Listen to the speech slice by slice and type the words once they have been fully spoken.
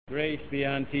Grace be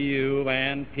unto you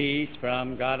and peace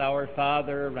from God our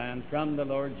Father and from the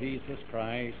Lord Jesus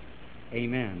Christ.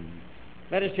 Amen.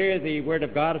 Let us hear the Word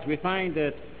of God as we find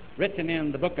it written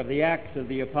in the book of the Acts of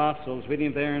the Apostles,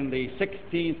 reading there in the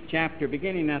 16th chapter,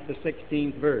 beginning at the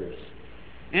 16th verse.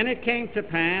 And it came to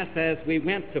pass, as we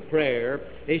went to prayer,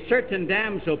 a certain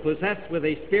damsel possessed with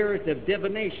a spirit of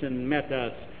divination met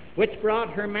us, which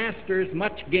brought her masters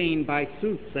much gain by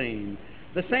soothsaying.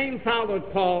 The same followed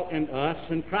Paul and us,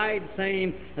 and cried,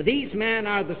 saying, These men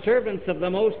are the servants of the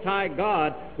Most High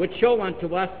God, which show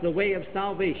unto us the way of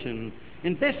salvation.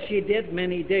 And this she did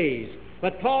many days.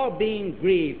 But Paul, being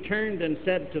grieved, turned and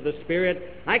said to the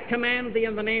Spirit, I command thee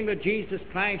in the name of Jesus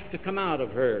Christ to come out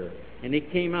of her. And he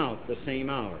came out the same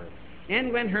hour.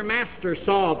 And when her master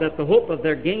saw that the hope of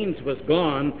their gains was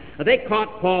gone, they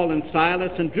caught Paul and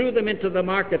Silas, and drew them into the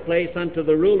marketplace unto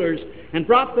the rulers, and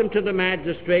brought them to the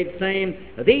magistrates, saying,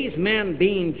 These men,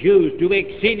 being Jews, do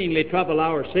exceedingly trouble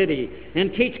our city,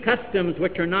 and teach customs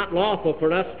which are not lawful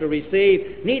for us to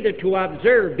receive, neither to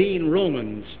observe, being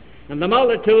Romans. And the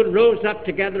multitude rose up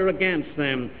together against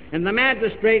them, and the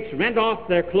magistrates rent off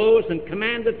their clothes, and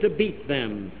commanded to beat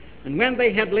them. And when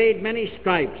they had laid many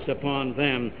stripes upon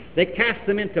them, they cast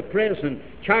them into prison,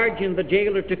 charging the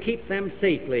jailer to keep them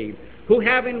safely, who,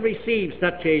 having received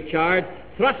such a charge,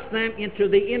 thrust them into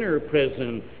the inner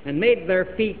prison, and made their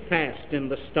feet fast in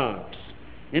the stocks.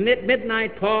 And at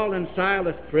midnight Paul and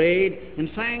Silas prayed,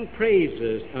 and sang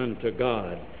praises unto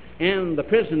God. And the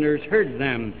prisoners heard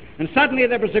them. And suddenly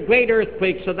there was a great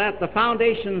earthquake, so that the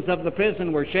foundations of the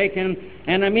prison were shaken,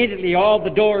 and immediately all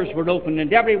the doors were opened,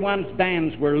 and everyone's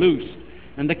bands were loosed.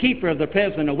 And the keeper of the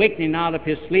prison, awakening out of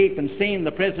his sleep, and seeing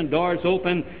the prison doors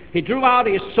open, he drew out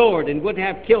his sword, and would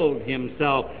have killed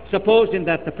himself, supposing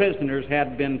that the prisoners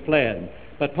had been fled.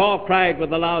 But Paul cried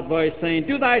with a loud voice, saying,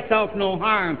 Do thyself no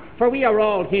harm, for we are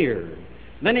all here.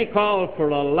 Then he called for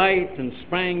a light, and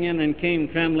sprang in, and came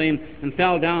trembling, and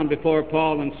fell down before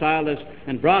Paul and Silas,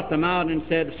 and brought them out, and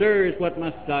said, Sirs, what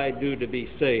must I do to be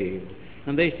saved?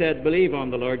 And they said, Believe on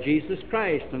the Lord Jesus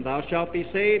Christ, and thou shalt be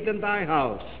saved in thy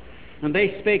house. And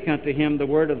they spake unto him the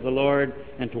word of the Lord,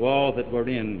 and to all that were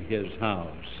in his house.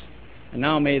 And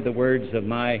now may the words of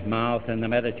my mouth and the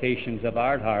meditations of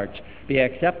our hearts be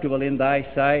acceptable in thy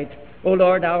sight, O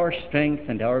Lord, our strength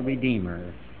and our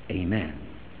Redeemer. Amen.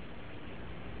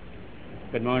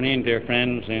 Good morning, dear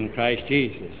friends in Christ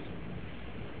Jesus.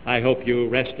 I hope you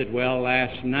rested well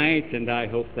last night, and I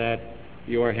hope that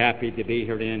you are happy to be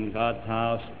here in God's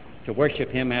house to worship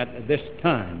Him at this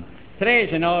time. Today,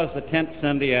 as you know, is the 10th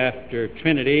Sunday after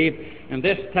Trinity, and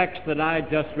this text that I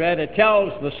just read, it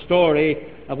tells the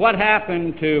story of what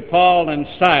happened to Paul and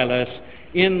Silas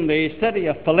in the city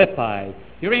of Philippi.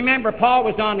 You remember, Paul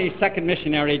was on his second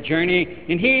missionary journey,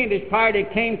 and he and his party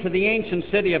came to the ancient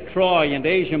city of Troy in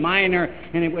Asia Minor,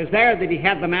 and it was there that he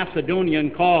had the Macedonian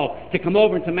call to come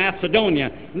over to Macedonia.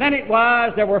 And then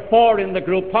there were four in the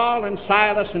group, Paul and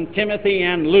Silas and Timothy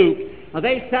and Luke.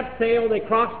 They set sail, they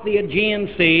crossed the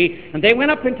Aegean Sea, and they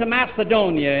went up into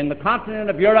Macedonia in the continent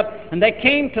of Europe, and they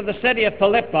came to the city of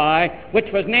Philippi, which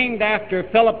was named after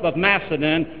Philip of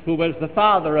Macedon, who was the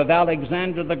father of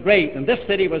Alexander the Great. And this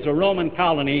city was a Roman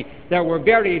colony. There were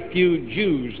very few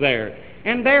Jews there.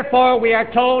 And therefore, we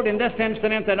are told in this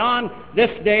incident that on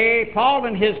this day, Paul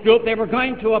and his group, they were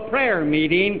going to a prayer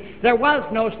meeting. There was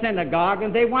no synagogue,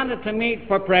 and they wanted to meet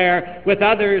for prayer with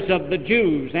others of the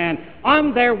Jews. And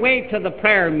on their way to the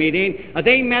prayer meeting,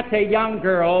 they met a young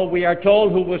girl, we are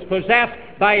told, who was possessed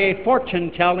by a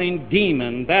fortune-telling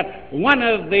demon, that one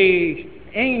of the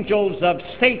angels of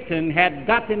Satan had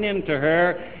gotten into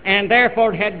her, and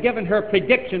therefore had given her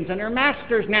predictions, and her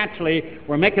masters naturally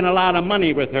were making a lot of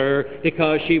money with her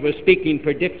because she was speaking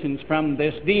predictions from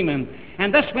this demon.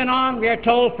 And this went on, we are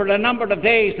told, for a number of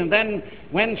days, and then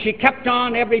when she kept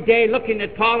on every day looking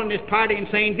at Paul and his party and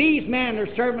saying, These men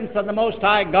are servants of the Most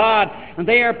High God, and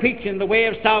they are preaching the way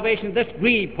of salvation, this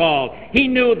grieved Paul. He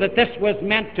knew that this was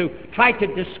meant to try to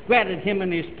discredit him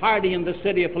and his party in the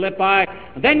city of Philippi.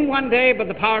 And then one day, by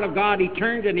the power of God, he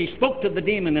turned and he spoke to the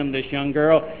demon in this young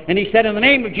girl, and he said, In the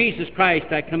name of Jesus Christ,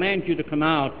 I command you to come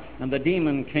out. And the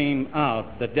demon came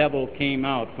out, the devil came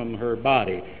out from her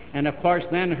body. And of course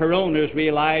then her owners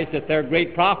realized that their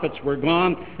great prophets were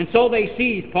gone, and so they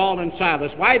seized Paul and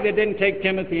Silas. Why they didn't take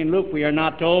Timothy and Luke we are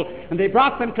not told. And they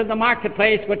brought them to the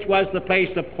marketplace, which was the place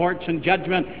of courts and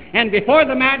judgment. And before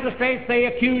the magistrates they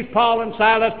accused Paul and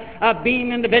Silas of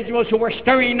being individuals who were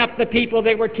stirring up the people.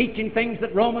 They were teaching things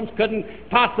that Romans couldn't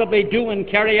possibly do and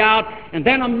carry out. And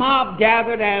then a mob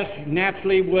gathered, as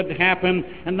naturally would happen,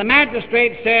 and the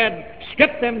magistrates said,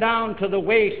 stripped them down to the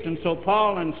waist, and so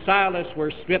Paul and Silas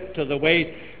were stripped to the waist,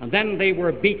 and then they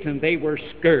were beaten, they were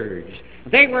scourged.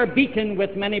 They were beaten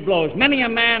with many blows. Many a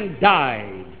man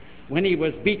died when he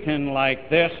was beaten like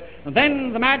this. And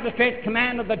then the magistrate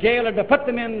commanded the jailer to put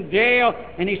them in jail,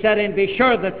 and he said, and be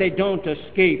sure that they don't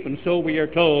escape. And so we are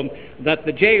told that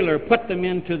the jailer put them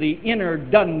into the inner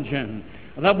dungeon,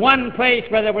 the one place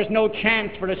where there was no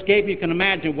chance for escape. You can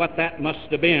imagine what that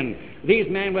must have been. These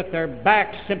men with their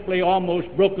backs simply almost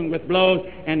broken with blows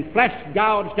and flesh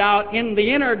gouged out in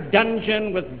the inner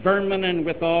dungeon with vermin and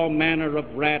with all manner of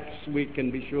rats, we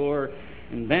can be sure.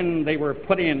 And then they were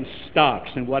put in stocks,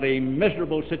 and what a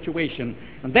miserable situation.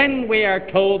 And then we are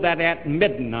told that at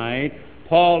midnight,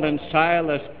 Paul and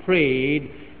Silas prayed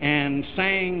and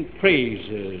sang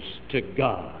praises to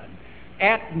God.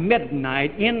 At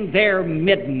midnight, in their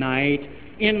midnight,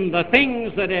 in the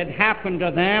things that had happened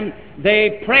to them,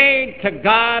 they prayed to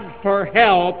God for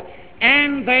help,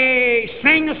 and they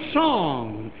sang a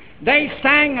song. They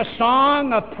sang a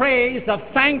song of praise, of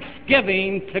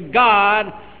thanksgiving to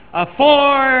God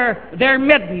for their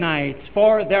midnights,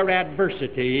 for their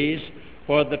adversities,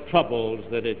 for the troubles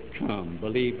that had come,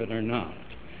 believe it or not.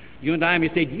 You and I may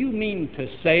say, do you mean to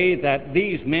say that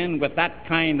these men with that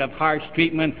kind of harsh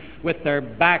treatment, with their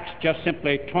backs just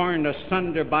simply torn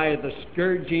asunder by the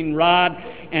scourging rod,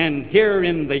 and here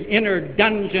in the inner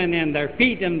dungeon and their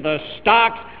feet in the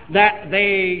stocks, that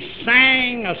they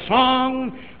sang a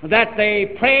song, that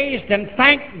they praised and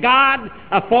thanked God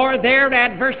for their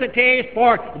adversities,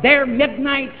 for their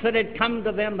midnights that had come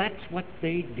to them? That's what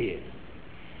they did.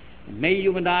 And may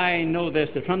you and I know this,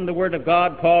 that from the Word of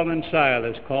God, Paul and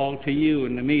Silas called to you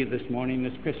and to me this morning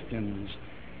as Christians.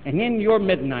 And in your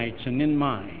midnights and in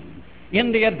mine,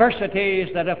 in the adversities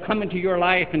that have come into your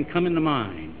life and come into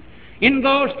mine, in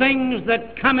those things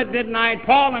that come at midnight,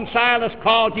 Paul and Silas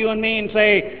called you and me and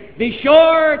say, be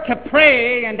sure to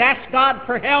pray and ask God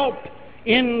for help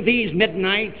in these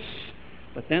midnights.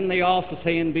 But then they also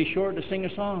say, and be sure to sing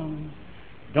a song.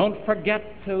 Don't forget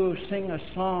to sing a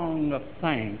song of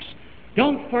thanks.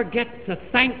 Don't forget to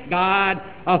thank God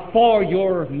for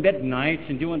your midnights.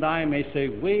 And you and I may say,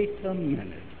 wait a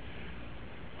minute.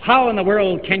 How in the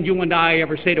world can you and I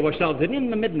ever say to ourselves that in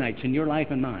the midnights in your life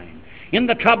and mine, in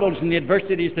the troubles and the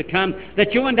adversities to come,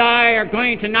 that you and I are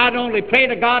going to not only pray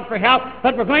to God for help,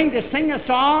 but we're going to sing a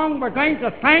song, we're going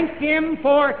to thank Him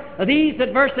for these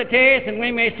adversities? And we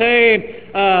may say,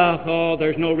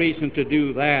 there's no reason to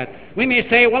do that. We may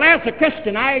say, well, as a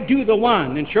Christian, I do the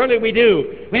one, and surely we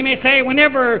do. We may say,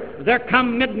 whenever there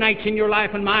come midnights in your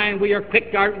life and mine, we are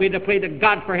quick, aren't we, to pray to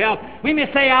God for help. We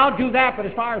may say, I'll do that, but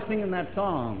as far as singing that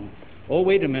song, oh,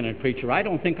 wait a minute, preacher, I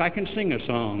don't think I can sing a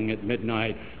song at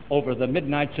midnight over the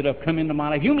midnights that have come into my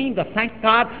life. You mean to thank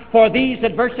God for these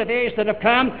adversities that have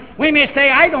come? We may say,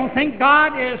 I don't think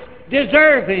God is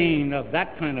deserving of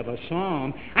that kind of a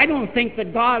song. I don't think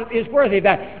that God is worthy of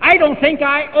that. I don't think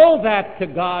I owe that to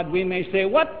God. We may say,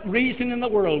 what reason in the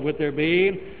world would there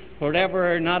be for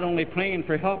ever not only praying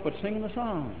for help, but singing a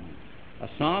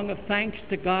song of thanks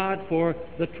to God for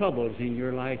the troubles in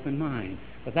your life and mine?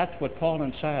 But that's what Paul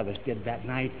and Silas did that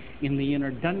night in the inner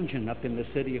dungeon up in the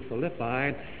city of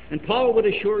Philippi. And Paul would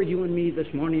assure you and me this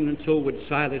morning, and so would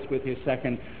Silas with his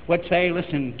second, would say,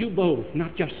 listen, do both,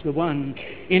 not just the one.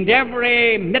 In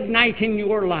every midnight in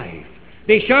your life,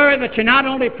 be sure that you not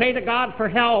only pray to God for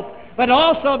help, but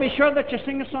also be sure that you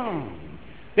sing a song.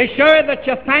 Be sure that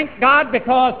you thank God,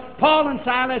 because Paul and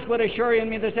Silas would assure you and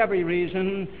me there's every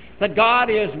reason that God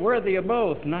is worthy of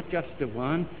both, not just of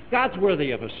one. God's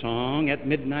worthy of a song at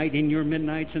midnight in your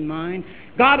midnights and mine.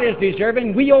 God is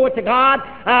deserving. We owe it to God.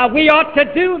 We ought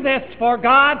to do this for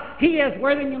God. He is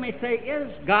worthy. You may say, is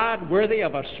God worthy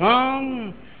of a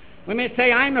song? We may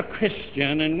say, I'm a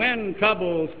Christian, and when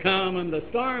troubles come and the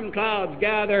storm clouds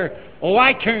gather,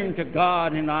 I turn to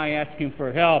God and I ask Him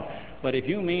for help. But if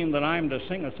you mean that I'm to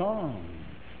sing a song,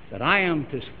 that I am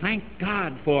to thank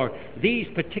God for these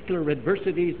particular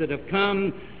adversities that have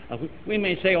come, we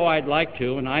may say, I'd like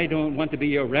to, and I don't want to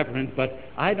be irreverent, but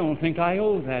I don't think I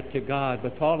owe that to God.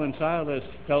 But Paul and Silas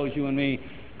tells you and me,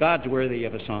 God's worthy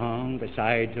of a song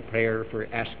besides a prayer for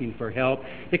asking for help,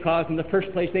 because in the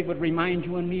first place they would remind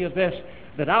you and me of this,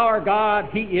 that our God,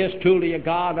 He is truly a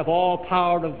God of all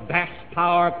power, of vast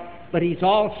power, but He's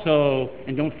also,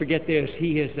 and don't forget this,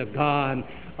 He is a God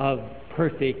of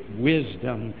perfect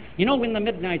wisdom. You know, when the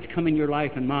midnights come in your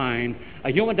life and mine,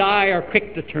 you and I are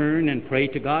quick to turn and pray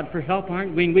to God for help,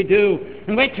 aren't we? We do.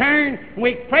 And we turn and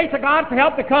we pray to God for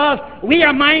help because we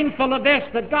are mindful of this,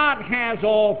 that God has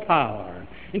all power.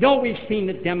 And oh, we've seen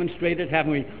it demonstrated,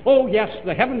 haven't we? Oh, yes,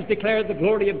 the heavens declare the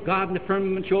glory of God, and the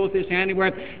firmament shows his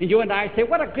handiwork. And you and I say,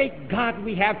 what a great God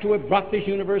we have to have brought this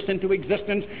universe into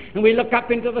existence. And we look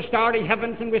up into the starry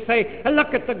heavens and we say,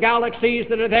 look at the galaxies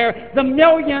that are there, the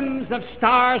millions of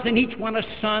stars, and each one a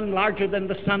sun larger than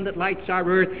the sun that lights our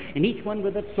earth, and each one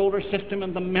with its solar system,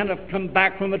 and the men have come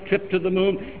back from a trip to the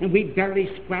moon, and we barely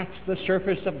scratched the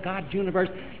surface of God's universe.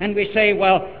 And we say,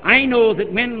 well, I know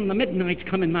that when the midnights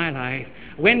come in my life,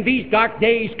 when these dark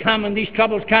days come and these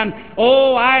troubles come,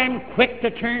 oh, I'm quick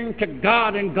to turn to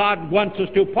God, and God wants us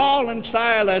to. Paul and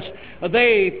Silas,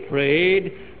 they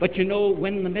prayed, but you know,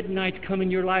 when the midnights come in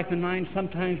your life and mine,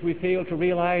 sometimes we fail to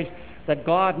realize that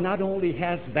God not only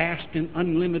has vast and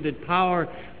unlimited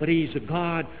power, but he's a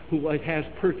God who has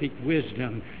perfect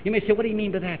wisdom. You may say, what do you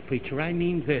mean by that, preacher? I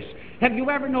mean this. Have you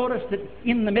ever noticed that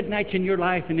in the midnights in your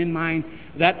life and in mine,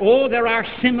 that, oh, there are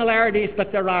similarities,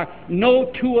 but there are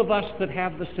no two of us that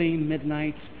have the same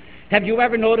midnights? Have you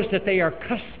ever noticed that they are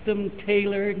custom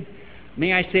tailored?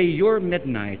 May I say, your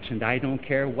midnights, and I don't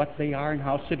care what they are and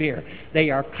how severe, they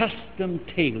are custom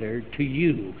tailored to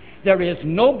you. There is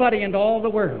nobody in all the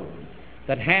world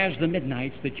that has the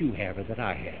midnights that you have or that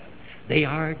I have. They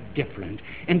are different.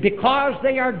 And because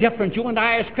they are different, you and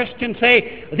I as Christians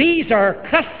say, these are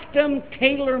custom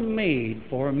tailor-made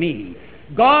for me.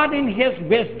 God in his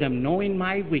wisdom, knowing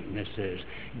my weaknesses,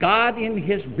 God in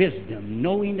his wisdom,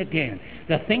 knowing again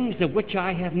the things of which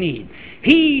I have need,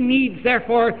 he needs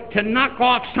therefore to knock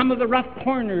off some of the rough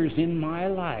corners in my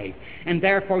life, and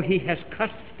therefore he has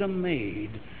custom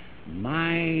made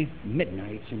my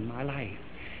midnights in my life.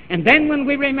 And then when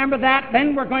we remember that,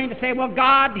 then we're going to say, well,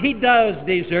 God, he does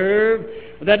deserve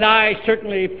that I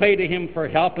certainly pray to him for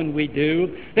help, and we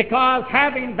do, because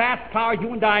having vast power,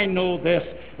 you and I know this,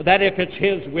 that if it's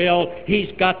his will,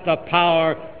 he's got the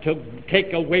power to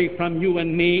take away from you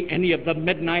and me any of the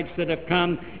midnights that have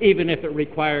come, even if it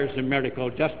requires a miracle,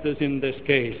 just as in this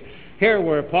case. Here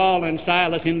were Paul and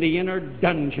Silas in the inner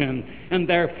dungeon, and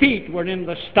their feet were in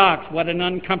the stocks. What an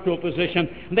uncomfortable position.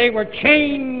 They were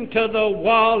chained to the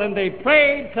wall, and they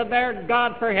prayed to their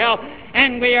God for help.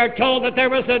 And we are told that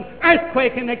there was an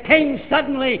earthquake, and it came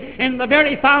suddenly, and the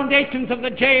very foundations of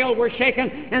the jail were shaken,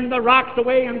 and the rocks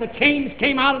away, and the chains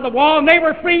came out of the wall, and they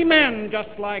were free men,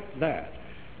 just like that.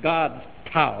 God's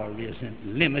power isn't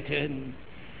limited.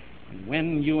 And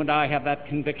when you and I have that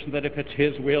conviction that if it's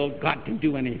his will, God can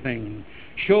do anything,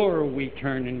 sure, we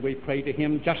turn and we pray to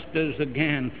him, just as,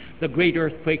 again, the great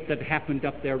earthquake that happened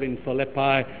up there in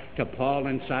Philippi to Paul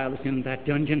and Silas in that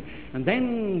dungeon. And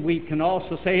then we can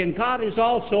also say, and God is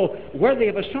also worthy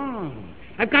of a song.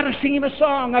 I've got to sing him a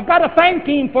song. I've got to thank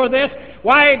him for this.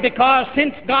 Why? Because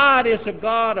since God is a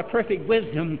God of perfect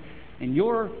wisdom, and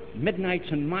your midnights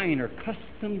and mine are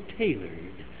custom tailored,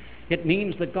 it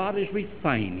means that God is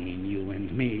refining you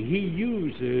and me. He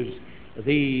uses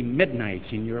the midnights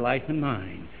in your life and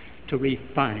mine to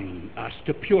refine us,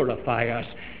 to purify us,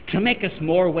 to make us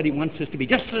more what he wants us to be.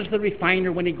 Just as the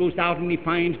refiner, when he goes out and he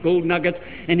finds gold nuggets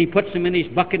and he puts them in his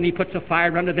bucket and he puts a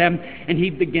fire under them and he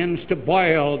begins to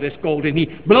boil this gold and he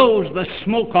blows the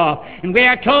smoke off. And we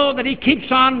are told that he keeps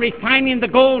on refining the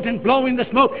gold and blowing the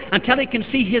smoke until he can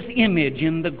see his image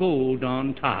in the gold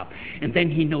on top. And then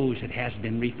he knows it has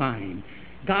been refined.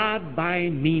 God, by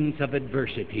means of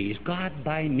adversities, God,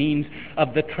 by means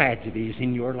of the tragedies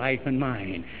in your life and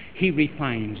mine, he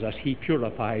refines us, he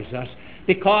purifies us,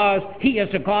 because he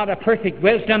is a God of perfect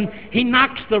wisdom. He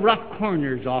knocks the rough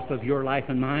corners off of your life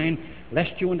and mine,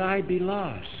 lest you and I be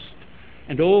lost.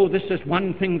 And oh, this is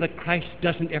one thing that Christ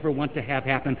doesn't ever want to have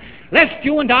happen, lest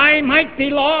you and I might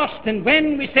be lost. And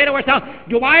when we say to ourselves,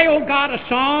 do I owe God a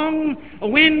song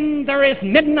when there is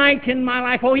midnight in my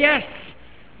life? Oh, yes.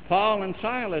 Paul and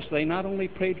Silas, they not only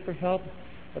prayed for help,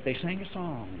 but they sang a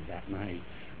song that night.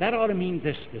 That ought to mean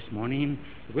this morning.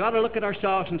 We ought to look at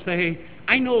ourselves and say,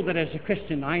 I know that as a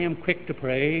Christian I am quick to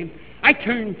pray. I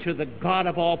turn to the God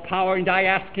of all power and I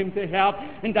ask him to help,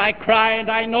 and I cry,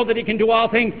 and I know that he can do all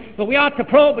things. But we ought to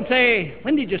probe and say,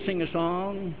 when did you sing a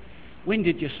song? When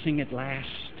did you sing it last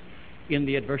in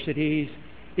the adversities?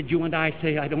 Did you and I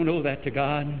say, I don't owe that to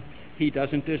God? He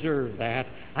doesn't deserve that.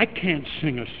 I can't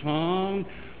sing a song.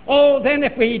 Oh, then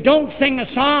if we don't sing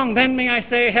a song, then may I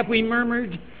say, have we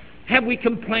murmured? Have we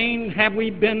complained? Have we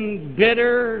been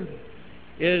bitter?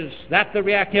 Is that the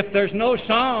reaction? If there's no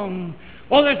song,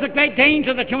 well, there's a great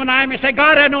danger that you and I may say,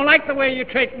 God, I don't like the way you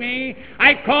treat me.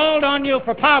 I called on you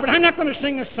for power, but I'm not going to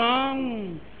sing a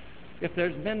song. If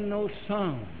there's been no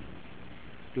song,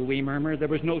 do we murmur? There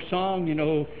was no song,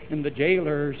 in the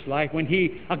jailer's life when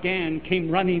he again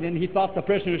came running and he thought the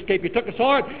prisoner escaped. He took a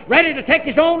sword, ready to take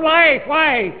his own life.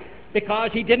 Why?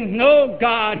 because he didn't know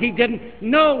God. He didn't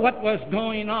know what was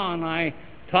going on. I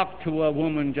talked to a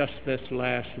woman just this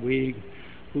last week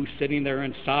who's sitting there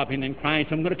and sobbing and crying,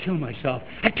 so I'm going to kill myself.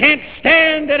 I can't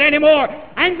stand it anymore.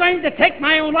 I'm going to take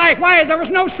my own life. Why? There was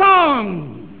no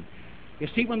song. You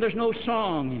see, when there's no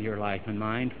song in your life and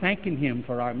mine, thanking Him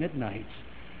for our midnights,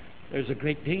 there's a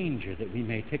great danger that we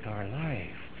may take our life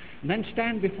and then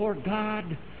stand before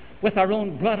God with our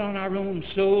own blood on our own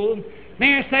soul.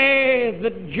 May I say,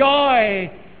 the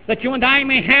joy that you and I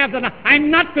may have, that I'm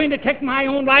not going to take my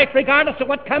own life regardless of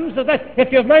what comes of it.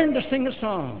 If you've learned to sing a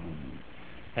song,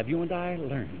 have you and I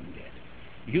learned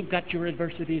it? You've got your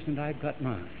adversities and I've got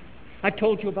mine. I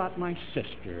told you about my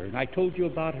sister, and I told you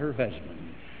about her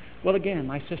husband. Well, again,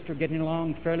 my sister getting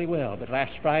along fairly well, but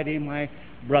last Friday my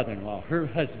brother-in-law, her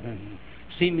husband,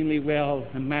 seemingly well,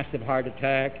 a massive heart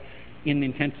attack, in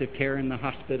intensive care in the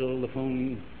hospital. The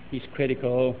phone, he's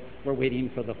critical. We're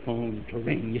waiting for the phone to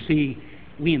ring. You see,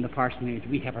 we in the parsonage,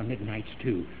 we have our midnights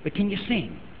too. But can you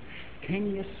sing?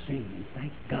 Can you sing?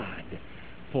 Thank God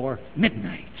for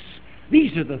midnights.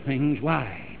 These are the things.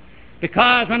 Why?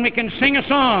 Because when we can sing a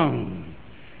song,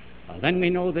 then we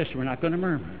know this: we're not going to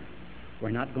murmur. We're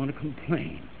not going to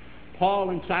complain. Paul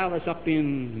and Silas up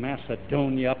in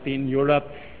Macedonia, up in Europe,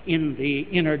 in the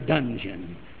inner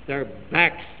dungeon, their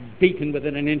backs beaten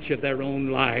within an inch of their own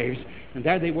lives. And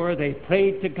there they were, they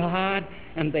prayed to God,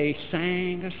 and they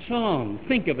sang a song.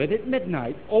 Think of it, at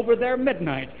midnight, over their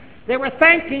midnight. They were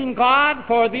thanking God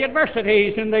for the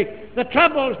adversities and the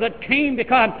troubles that came,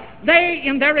 because they,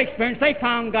 in their experience, they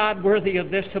found God worthy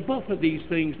of this, of both of these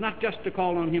things, not just to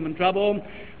call on Him in trouble,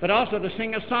 but also to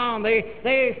sing a song.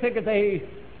 They figured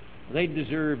they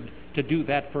deserved to do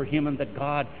that for Him, and that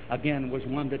God, again, was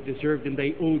one that deserved, and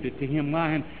they owed it to Him.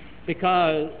 Why?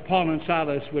 Because Paul and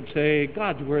Silas would say,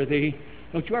 God's worthy.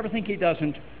 Don't you ever think He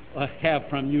doesn't have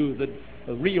from you the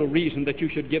real reason that you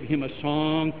should give Him a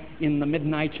song in the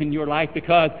midnights in your life?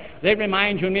 Because they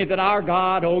remind you and me that our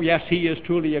God, oh yes, He is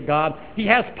truly a God. He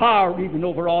has power even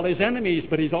over all His enemies,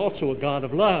 but He's also a God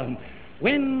of love.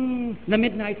 When the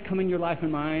midnights come in your life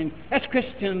and mine, as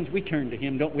Christians, we turn to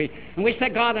Him, don't we? And we say,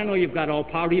 God, I know You've got all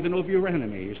power even over your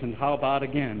enemies. And how about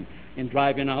again in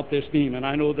driving out this demon?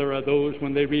 I know there are those,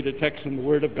 when they read a text in the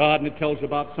Word of God and it tells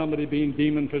about somebody being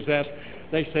demon-possessed,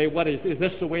 they say, what is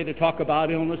this the way to talk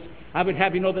about illness? I would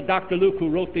have you know that Dr. Luke, who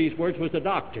wrote these words, was a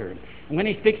doctor. And when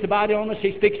he speaks about illness,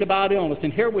 he speaks about illness.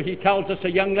 And here he tells us a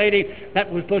young lady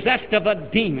that was possessed of a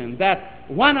demon, that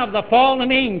one of the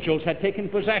fallen angels had taken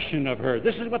possession of her.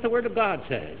 This is what the Word of God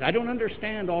says. I don't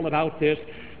understand all about this.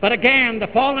 But again, the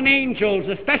fallen angels,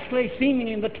 especially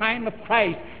seemingly in the time of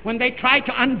Christ, when they tried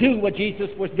to undo what Jesus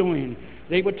was doing,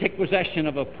 they would take possession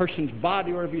of a person's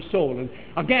body or of his soul. And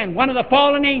again, one of the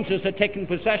fallen angels had taken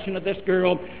possession of this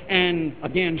girl, and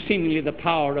again, seemingly the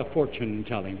power of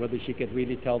fortune-telling. Whether she could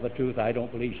really tell the truth, I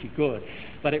don't believe she could.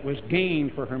 But it was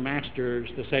gain for her masters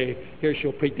to say, here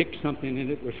she'll predict something, and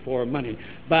it was for money.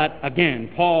 But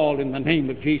again, Paul, in the name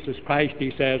of Jesus Christ,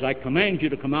 he says, I command you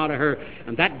to come out of her.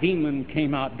 And that demon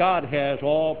came out. God has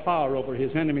all power over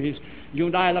His enemies. You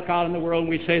and I look out in the world and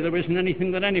we say there isn't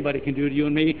anything that anybody can do to you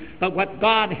and me, but what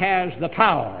God has the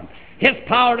power. His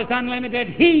power is unlimited.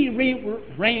 He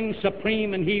reigns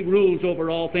supreme, and He rules over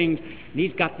all things. And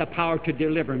He's got the power to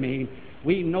deliver me.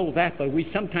 We know that, but we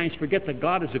sometimes forget that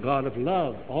God is a God of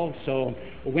love also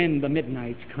when the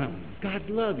midnights come. God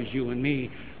loves you and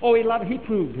me. Oh, He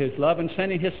proved His love in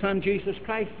sending His Son, Jesus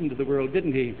Christ, into the world,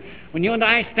 didn't He? When you and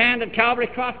I stand at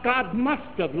Calvary's cross, God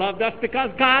must have loved us,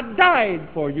 because God died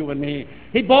for you and me.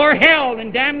 He bore hell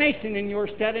and damnation in your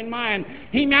stead and mine.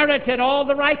 He merited all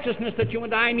the righteousness that you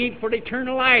and I need for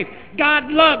eternal life. God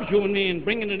loves you and me, and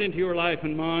bringing it into your life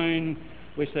and mine,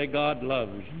 we say, God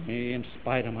loves me in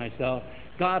spite of myself.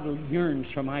 God yearns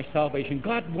for my salvation.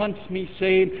 God wants me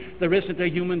saved. There isn't a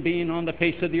human being on the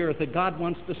face of the earth that God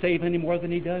wants to save any more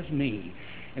than He does me.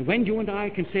 And when you and I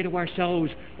can say to ourselves,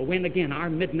 when again our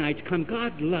midnights come,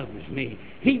 God loves me,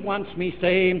 He wants me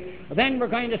saved, then we're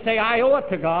going to say, I owe it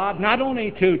to God not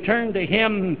only to turn to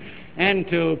Him and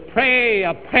to pray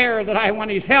a prayer that I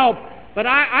want His help, but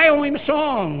I owe Him a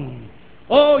song.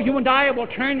 Oh, you and I will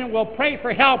turn and we'll pray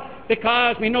for help,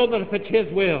 because we know that if it's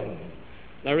His will,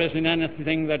 there isn't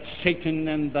anything that Satan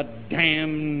and the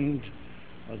damned,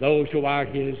 or those who are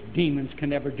his demons,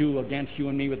 can ever do against you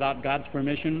and me without God's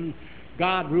permission.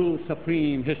 God rules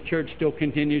supreme. His church still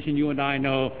continues, and you and I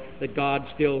know that God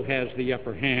still has the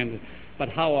upper hand. But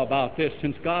how about this?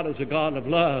 Since God is a God of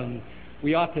love,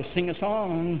 we ought to sing a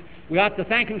song. We ought to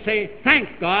thank Him and say,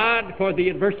 thank God for the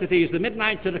adversities, the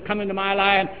midnights that have come into my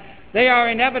life. They are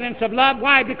an evidence of love.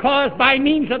 Why? Because by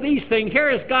means of these things, here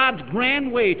is God's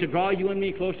grand way to draw you and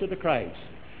me closer to Christ,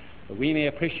 that we may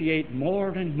appreciate more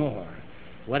and more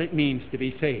what it means to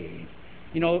be saved.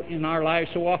 You know, in our lives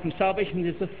so often salvation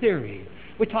is a theory.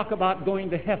 We talk about going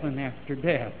to heaven after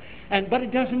death, but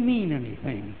it doesn't mean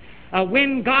anything.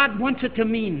 When God wants it to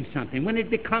mean something, when it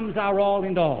becomes our all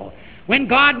and all, when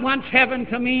God wants heaven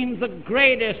to mean the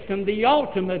greatest and the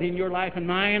ultimate in your life and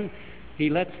mine, He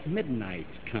lets midnight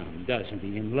come, doesn't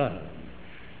He, in love.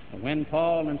 When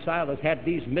Paul and Silas had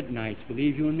these midnights,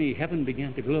 believe you and me, heaven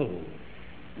began to glow.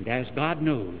 And as God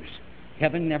knows,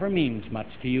 heaven never means much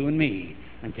to you and me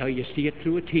until you see it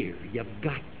through a tear. You've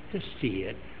got to see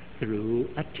it through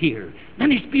a tear.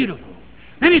 Then it's beautiful.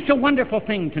 Then it's a wonderful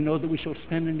thing to know that we shall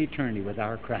spend an eternity with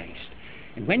our Christ.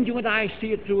 And when you and I see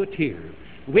it through a tear,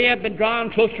 we have been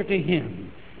drawn closer to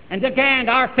Him. And again,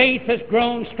 our faith has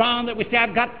grown strong that we say,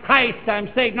 I've got Christ,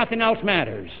 I'm saved, nothing else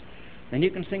matters. Then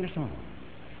you can sing a song.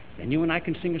 Then you and I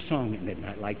can sing a song at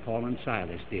midnight like Paul and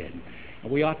Silas did.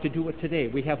 And we ought to do it today.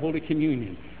 We have Holy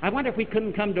Communion. I wonder if we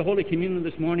couldn't come to Holy Communion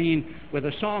this morning with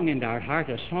a song in our heart,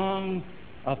 a song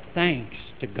of thanks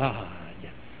to God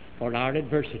for our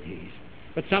adversities.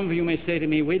 But some of you may say to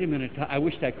me, wait a minute, I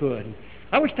wished I could.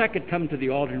 I wished I could come to the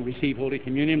altar and receive Holy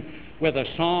Communion with a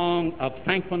song of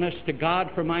thankfulness to God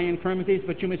for my infirmities,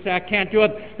 but you may say, I can't do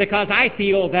it because I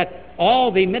feel that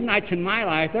all the midnights in my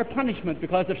life, they're punishment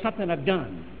because of something I've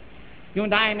done. You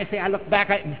and I may say, I look back,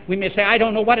 we may say, I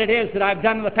don't know what it is that I've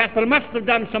done in the past, but I must have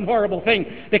done some horrible thing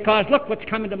because look what's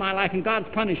come into my life and God's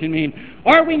punishing me.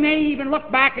 Or we may even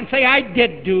look back and say, I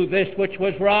did do this which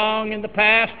was wrong in the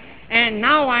past, and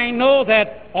now I know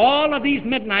that all of these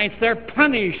midnights, they're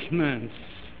punishments.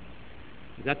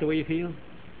 Is that the way you feel?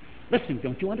 Listen,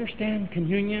 don't you understand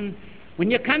communion? When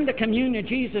you come to communion,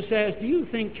 Jesus says, do you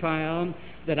think, child,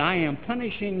 that I am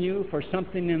punishing you for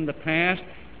something in the past?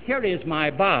 Here is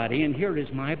my body and here is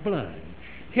my blood.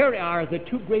 Here are the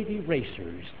two great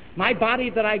erasers. My body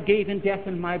that I gave in death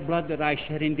and my blood that I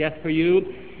shed in death for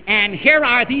you. And here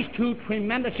are these two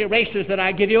tremendous erasers that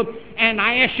I give you. And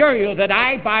I assure you that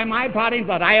I, by my body and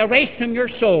blood, I erase from your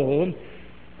soul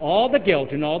all the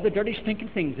guilt and all the dirty, stinking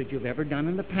things that you've ever done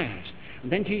in the past.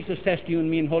 And then Jesus says to you and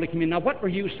me in Holy Communion, now what were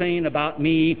you saying about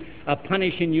me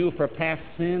punishing you for past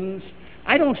sins?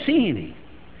 I don't see any.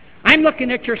 I'm looking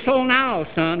at your soul now,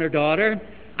 son or daughter.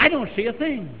 I don't see a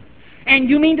thing. And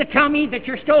you mean to tell me that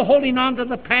you're still holding on to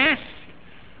the past?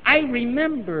 I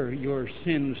remember your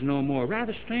sins no more.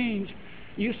 Rather strange.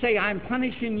 You say, I'm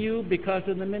punishing you because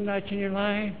of the midnights in your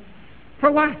life?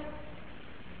 For what?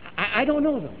 I don't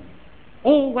know them.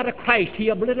 Oh, what a Christ. He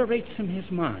obliterates from His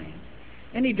mind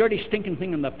any dirty, stinking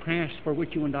thing in the past for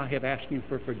which you and I have asked Him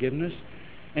for forgiveness.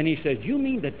 And He says, you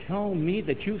mean to tell me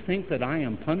that you think that I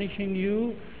am punishing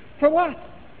you? For what?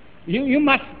 You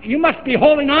must be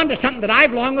holding on to something that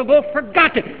I've long ago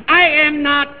forgotten. I am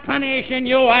not punishing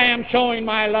you. I am showing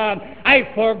my love. I've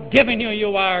forgiven you.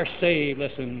 You are saved.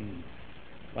 Listen,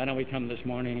 why don't we come this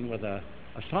morning with a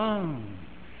song?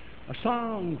 A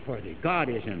song for thee. God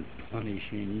isn't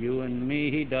punishing you and me.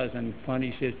 He doesn't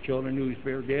punish His children who He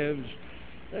forgives.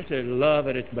 This is love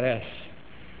at its best.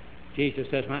 Jesus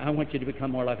says, I want you to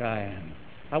become more like I am.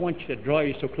 I want you to draw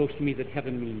you so close to me that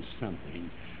heaven means something.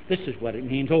 This is what it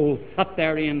means. Oh, up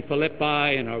there in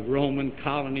Philippi, in a Roman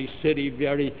colony city,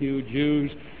 very few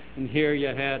Jews. And here you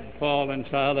had Paul and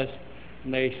Silas.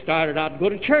 And they started out to go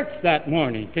to church that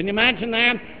morning. Can you imagine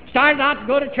that? Started out to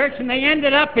go to church and they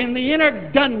ended up in the inner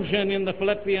dungeon in the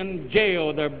Philippian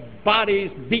jail. Their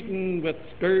bodies beaten with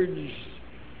scourges,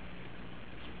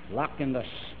 locked in the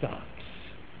stocks.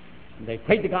 And they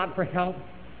prayed to God for help.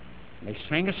 And they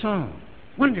sang a song.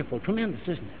 Wonderful, tremendous,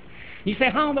 isn't it? You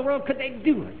say, how in the world could they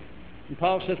do it? And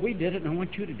Paul says, we did it, and I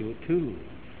want you to do it too.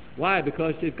 Why?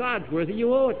 Because if God's worthy,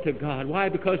 you owe it to God. Why?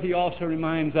 Because He also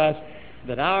reminds us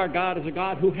that our God is a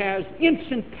God who has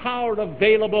instant power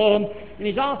available, and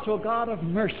He's also a God of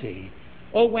mercy.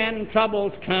 Oh, when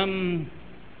troubles come,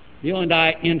 you and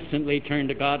I instantly turn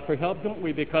to God for help, don't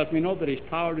we? Because we know that His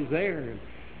power is there.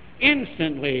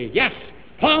 Instantly. Yes,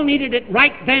 Paul needed it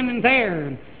right then and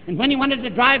there. And when he wanted to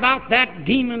drive out that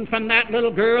demon from that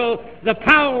little girl, the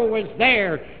power was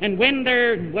there. And when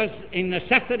there was a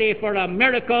necessity for a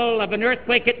miracle of an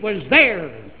earthquake, it was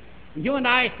there. You and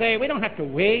I say, we don't have to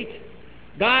wait.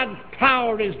 God's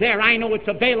power is there. I know it's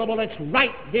available. It's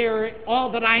right there.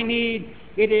 All that I need.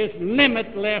 It is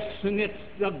limitless, and it's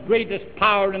the greatest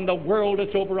power in the world.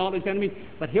 It's over all His enemies.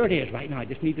 But here it is right now. I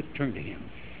just need to turn to Him.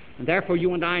 And therefore,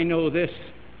 you and I know this,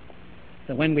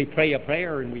 that when we pray a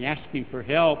prayer and we ask Him for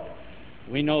help,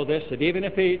 we know this, that even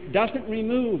if He doesn't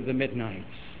remove the midnights,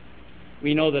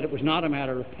 We know that it was not a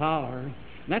matter of power. And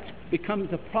that becomes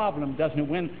a problem, doesn't it,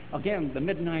 when, again, the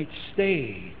midnight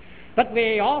stay. But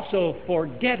we also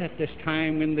forget at this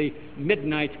time when the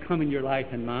midnights come in your life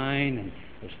and mine and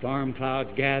the storm clouds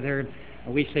gather,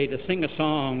 and we say to sing a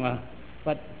song,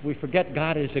 but we forget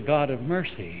God is a God of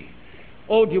mercy.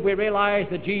 Oh, do we realize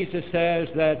that Jesus says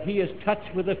that He is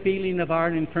touched with the feeling of our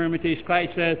infirmities?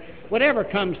 Christ says, whatever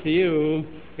comes to you,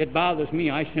 it bothers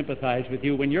me, I sympathize with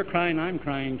you. When you're crying, I'm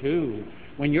crying too.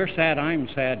 When you're sad, I'm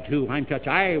sad too. I'm touched.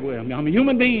 I'm a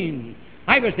human being.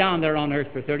 I was down there on earth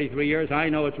for 33 years. I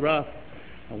know it's rough.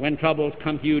 When troubles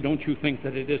come to you, don't you think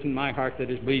that it isn't my heart that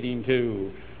is bleeding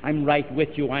too. I'm right with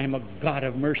you. I am a God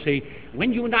of mercy.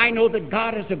 When you and I know that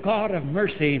God is a God of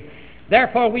mercy,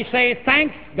 therefore we say,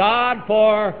 thanks God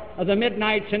for the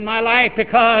midnights in my life,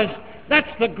 because that's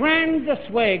the grandest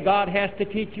way God has to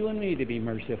teach you and me to be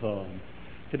merciful,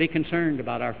 to be concerned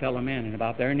about our fellow men and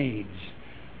about their needs.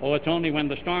 Oh, it's only when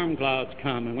the storm clouds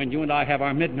come and when you and I have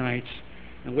our midnights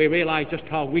and we realize just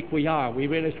how weak we are, we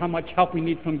realize how much help we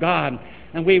need from God,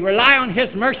 and we rely on His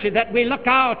mercy, that we look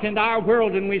out into our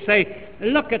world and we say,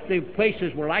 look at the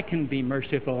places where I can be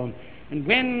merciful. And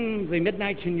when the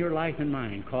midnights in your life and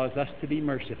mine cause us to be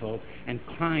merciful and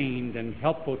kind and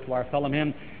helpful to our fellow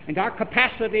men, and our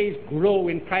capacities grow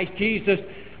in Christ Jesus,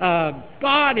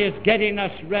 God is getting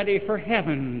us ready for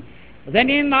heaven.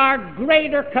 Then in our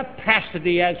greater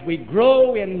capacity as we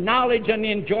grow in knowledge and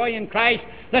in joy in Christ,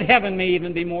 that heaven may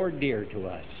even be more dear to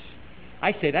us.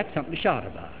 I say that's something to shout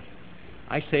about.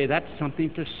 I say that's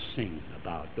something to sing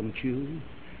about, don't you?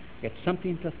 It's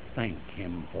something to thank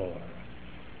Him for.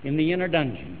 In the inner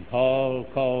dungeon, Paul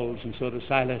calls, and so does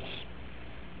Silas,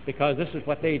 because this is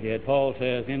what they did. Paul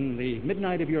says, in the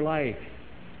midnight of your life,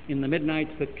 in the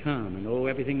midnights that come, and oh,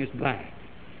 everything is black,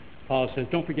 Paul says,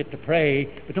 don't forget to pray,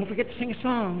 but don't forget to sing a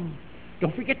song.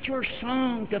 Don't forget your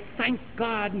song to thank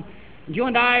God. And you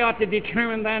and I ought to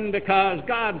determine then, because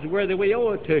God's worthy, we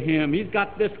owe it to Him. He's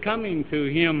got this coming to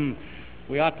Him.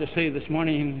 We ought to say this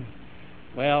morning,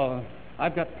 well,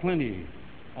 I've got plenty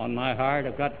on my heart.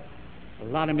 I've got a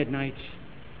lot of midnights,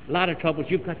 a lot of troubles.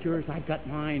 You've got yours, I've got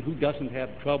mine. Who doesn't have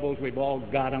troubles? We've all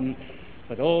got them.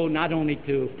 But oh, not only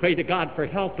to pray to God for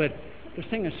help, but to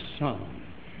sing a song.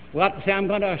 We ought to say, I'm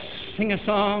going to sing a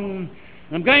song.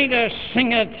 I'm going to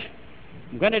sing it.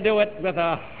 I'm going to do it with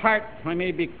a heart. I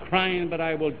may be crying, but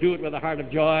I will do it with a heart of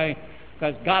joy,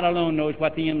 because God alone knows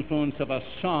what the influence of a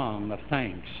song of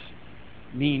thanks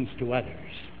means to others.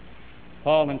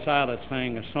 Paul and Silas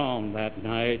sang a song that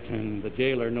night, and the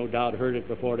jailer no doubt heard it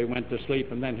before he went to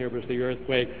sleep, and then here was the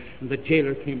earthquake, and the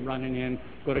jailer came running in,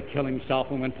 going to kill himself,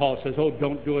 and when Paul says, oh,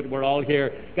 don't do it, we're all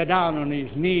here, got down on his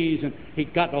knees, and he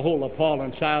got a hold of Paul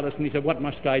and Silas, and he said, what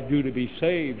must I do to be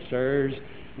saved, sirs?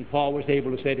 And Paul was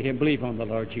able to say to him, believe on the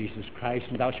Lord Jesus Christ,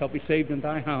 and thou shalt be saved in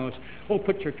thy house. Oh,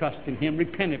 put your trust in Him.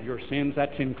 Repent of your sins.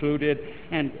 That's included.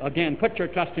 And again, put your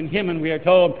trust in Him. And we are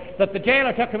told that the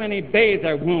jailer took them and he bathed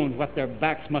their wounds, what their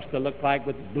backs must have looked like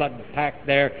with blood packed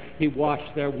there. He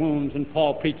washed their wounds, and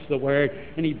Paul preached the word,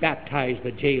 and he baptized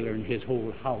the jailer and his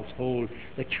whole household.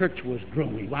 The church was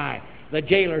growing. Why? The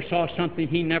jailer saw something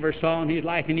he never saw in his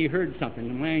life, and he heard something.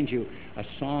 And mind you, a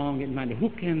song in mind. Who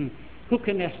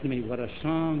can estimate what a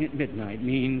song at midnight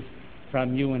means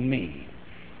from you and me?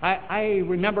 I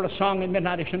remember a song at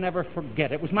midnight I shall never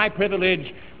forget. It was my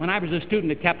privilege when I was a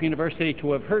student at Capital University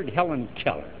to have heard Helen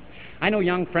Keller. I know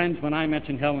young friends, when I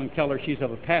mention Helen Keller, she's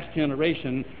of a past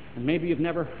generation, and maybe you've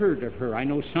never heard of her. I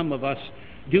know some of us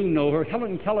do know her.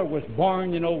 Helen Keller was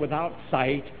born, without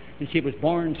sight, and she was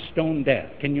born stone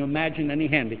deaf. Can you imagine any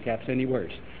handicaps any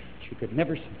worse? She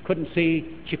couldn't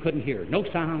see, she couldn't hear. No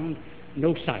sound,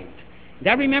 no sight. And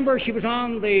I remember she was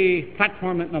on the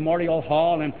platform at Memorial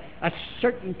Hall, and a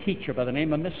certain teacher by the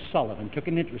name of Miss Sullivan took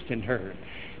an interest in her,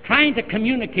 trying to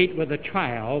communicate with a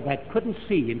child that couldn't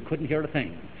see and couldn't hear a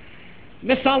thing.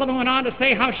 Miss Sullivan went on to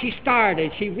say how she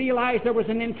started. She realized there was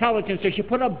an intelligence, so she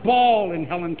put a ball in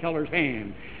Helen Keller's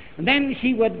hand. And then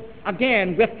she would,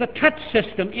 again, with the touch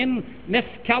system in Miss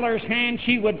Keller's hand,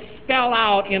 she would spell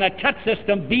out in a touch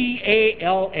system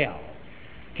B-A-L-L.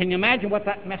 Can you imagine what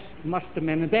that must have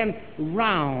meant? And then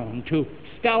round to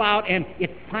spell out, and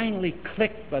it finally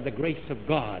clicked by the grace of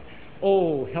God.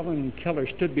 Oh, Helen Keller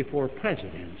stood before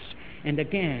presidents, and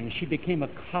again she became a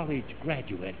college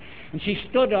graduate. And she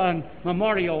stood on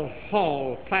Memorial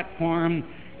Hall platform,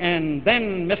 and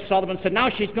then Miss Sullivan said, now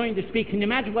she's going to speak. Can you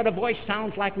imagine what a voice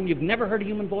sounds like when you've never heard a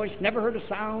human voice, never heard a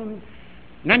sound?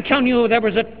 And I'm telling you, there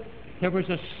was a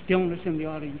stillness in the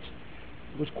audience.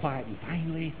 It was quiet, and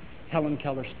finally Helen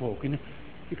Keller spoke, and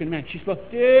you can imagine, she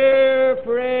spoke, dear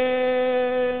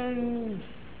friends.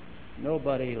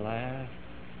 Nobody laughed.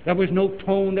 There was no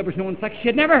tone, there was no inflection. She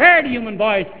had never heard a human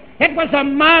voice. It was a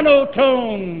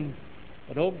monotone.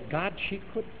 But, oh God, she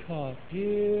could talk.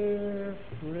 Dear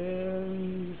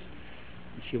friends.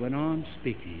 And she went on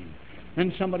speaking.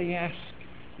 Then somebody asked,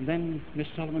 and then Miss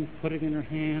Sullivan put it in her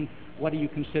hand, what do you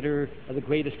consider the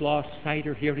greatest loss, sight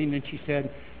or hearing? And she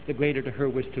said the greater to her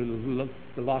was the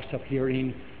loss of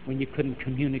hearing when you couldn't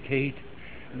communicate.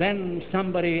 Then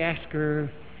somebody asked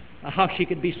her how she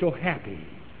could be so happy.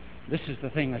 This is the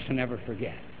thing I shall never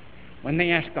forget. When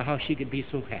they asked her how she could be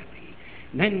so happy.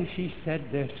 And then she said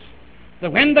this,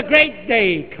 that when the great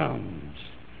day comes,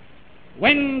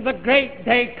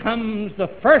 the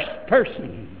first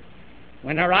person,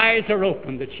 when her eyes are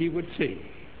open, that she would see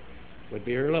would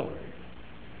be her Lord.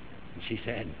 And she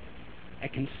said, I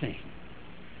can sing.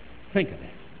 Think of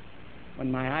it.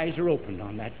 When my eyes are opened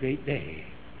on that great day,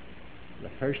 the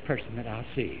first person that I'll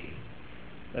see,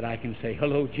 that I can say,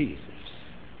 hello, Jesus.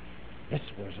 This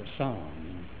was a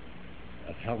song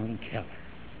of Helen Keller.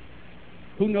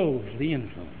 Who knows the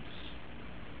influence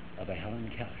of a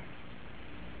Helen Keller?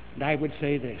 And I would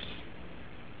say this,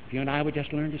 if you and I would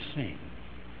just learn to sing.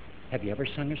 Have you ever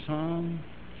sung a song?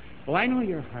 Oh, I know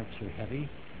your hearts are heavy.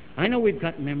 I know we've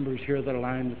got members here that are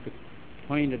lying at the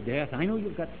point of death. I know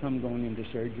you've got some going into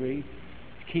surgery.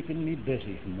 It's keeping me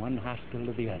busy from one hospital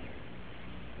to the other.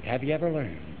 But have you ever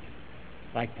learned,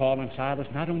 like Paul and Silas,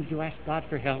 not only to ask God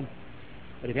for help,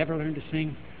 but have you ever learned to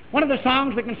sing? One of the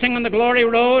songs we can sing on the Glory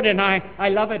Road, and I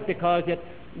love it because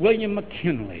William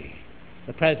McKinley,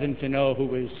 the president, who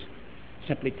was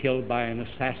simply killed by an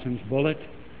assassin's bullet,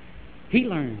 he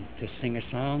learned to sing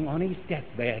a song on his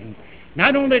deathbed. And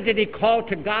not only did he call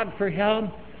to God for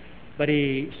help, but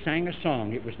he sang a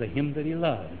song. It was the hymn that he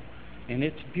loved, and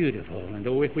it's beautiful. And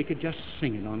oh, if we could just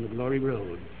sing it on the Glory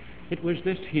Road. It was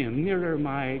this hymn, nearer,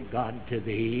 my God, to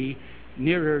thee,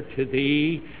 nearer to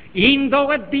thee. E'en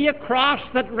though it be a cross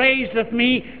that raiseth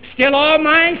me, still all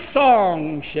my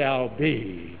song shall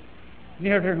be.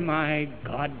 Nearer, my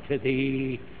God, to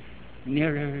thee,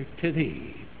 nearer to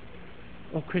thee.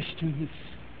 Oh, Christians,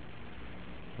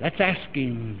 let's ask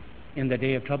Him in the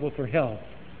day of trouble for help.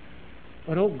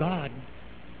 But, oh God,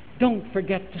 don't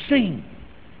forget to sing.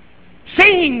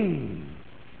 Sing!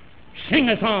 Sing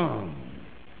a song.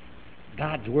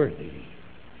 God's worthy.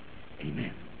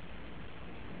 Amen.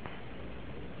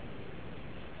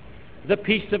 The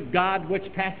peace of God which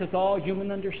passeth all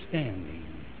human understanding,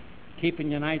 keep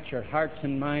and unite your hearts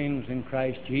and minds in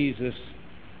Christ Jesus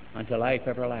unto life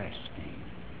everlasting.